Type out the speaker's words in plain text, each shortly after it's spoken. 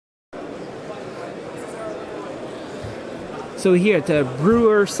So here at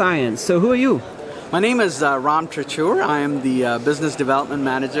Brewer Science. So who are you? My name is Ram Trichur. I am the Business Development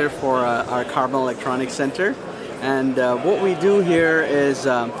Manager for our Carbon Electronics Center. And what we do here is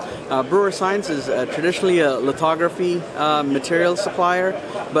Brewer Science is traditionally a lithography material supplier,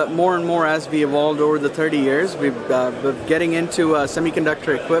 but more and more as we evolved over the 30 years, we've been getting into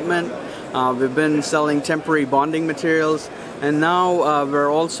semiconductor equipment. We've been selling temporary bonding materials, and now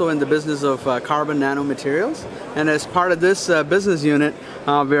we're also in the business of carbon nanomaterials. And as part of this business unit,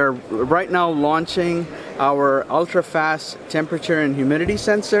 we're right now launching our ultra-fast temperature and humidity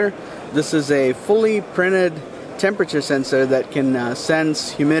sensor. This is a fully printed temperature sensor that can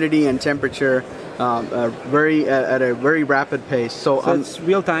sense humidity and temperature at a very rapid pace. So it's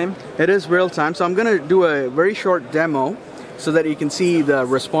real time? It is real time. So I'm going to do a very short demo so that you can see the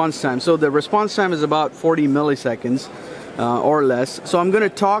response time. So the response time is about 40 milliseconds or less. So I'm going to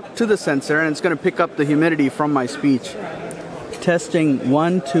talk to the sensor and it's going to pick up the humidity from my speech. Testing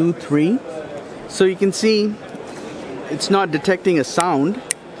 1, 2, 3. So you can see it's not detecting a sound,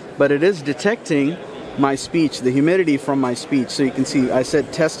 but it is detecting my speech, the humidity from my speech. So you can see I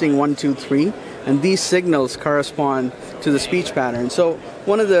said testing 1, 2, 3, and these signals correspond to the speech pattern. So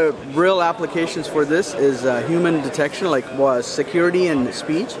one of the real applications for this is human detection, like security and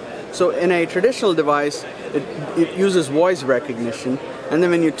speech. So in a traditional device, it uses voice recognition, and then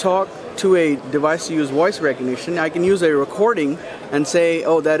when you talk to a device to use voice recognition, I can use a recording and say,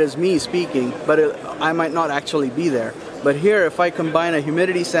 oh, that is me speaking, but I might not actually be there. But here, if I combine a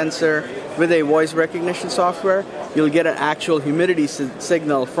humidity sensor with a voice recognition software, you'll get an actual humidity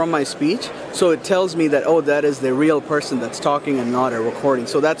signal from my speech. So it tells me that, oh, that is the real person that's talking and not a recording.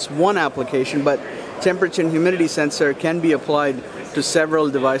 So that's one application, but temperature and humidity sensor can be applied to several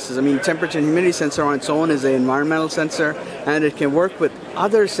devices. I mean, temperature and humidity sensor on its own is an environmental sensor, and it can work with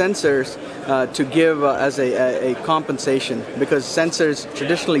other sensors to give as a compensation, because sensors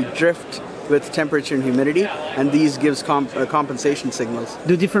traditionally drift with temperature and humidity, and these gives compensation signals.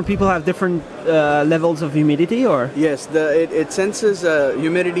 Do different people have different levels of humidity, or? Yes, it senses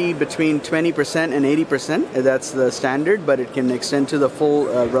humidity between 20% and 80%. That's the standard, but it can extend to the full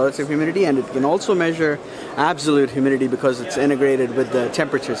relative humidity, and it can also measure absolute humidity because it's integrated with the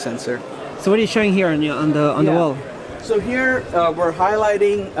temperature sensor. So what are you showing here on the wall? So here we're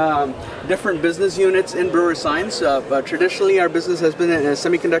highlighting different business units in Brewer Science. Traditionally, our business has been a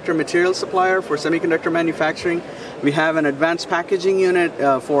semiconductor material supplier for semiconductor manufacturing. We have an advanced packaging unit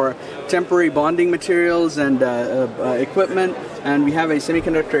for temporary bonding materials and equipment, and we have a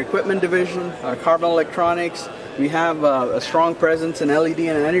semiconductor equipment division, carbon electronics. We have a strong presence in LED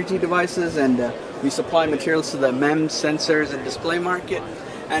and energy devices, and we supply materials to the MEMS sensors and display market.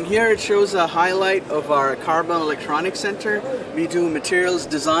 And here it shows a highlight of our Carbon Electronics Center. We do materials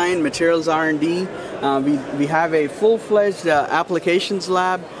design, materials R&D. We have a full-fledged applications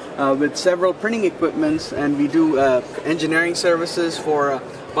lab with several printing equipments, and we do engineering services for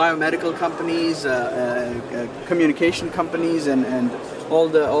biomedical companies, communication companies, and all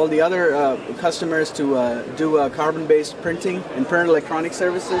the other customers to do carbon-based printing and print electronic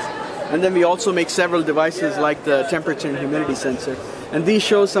services. And then we also make several devices like the temperature and humidity sensor. And these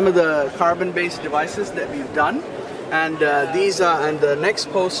show some of the carbon-based devices that we've done. And and the next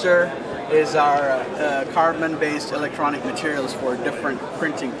poster is our carbon-based electronic materials for different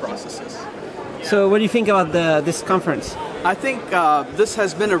printing processes. So what do you think about this conference? I think this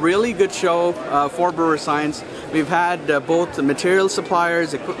has been a really good show for Brewer Science. We've had both the material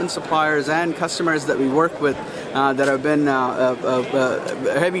suppliers, equipment suppliers, and customers that we work with that have been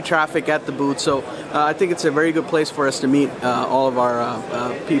heavy traffic at the booth. So I think it's a very good place for us to meet all of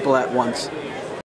our people at once.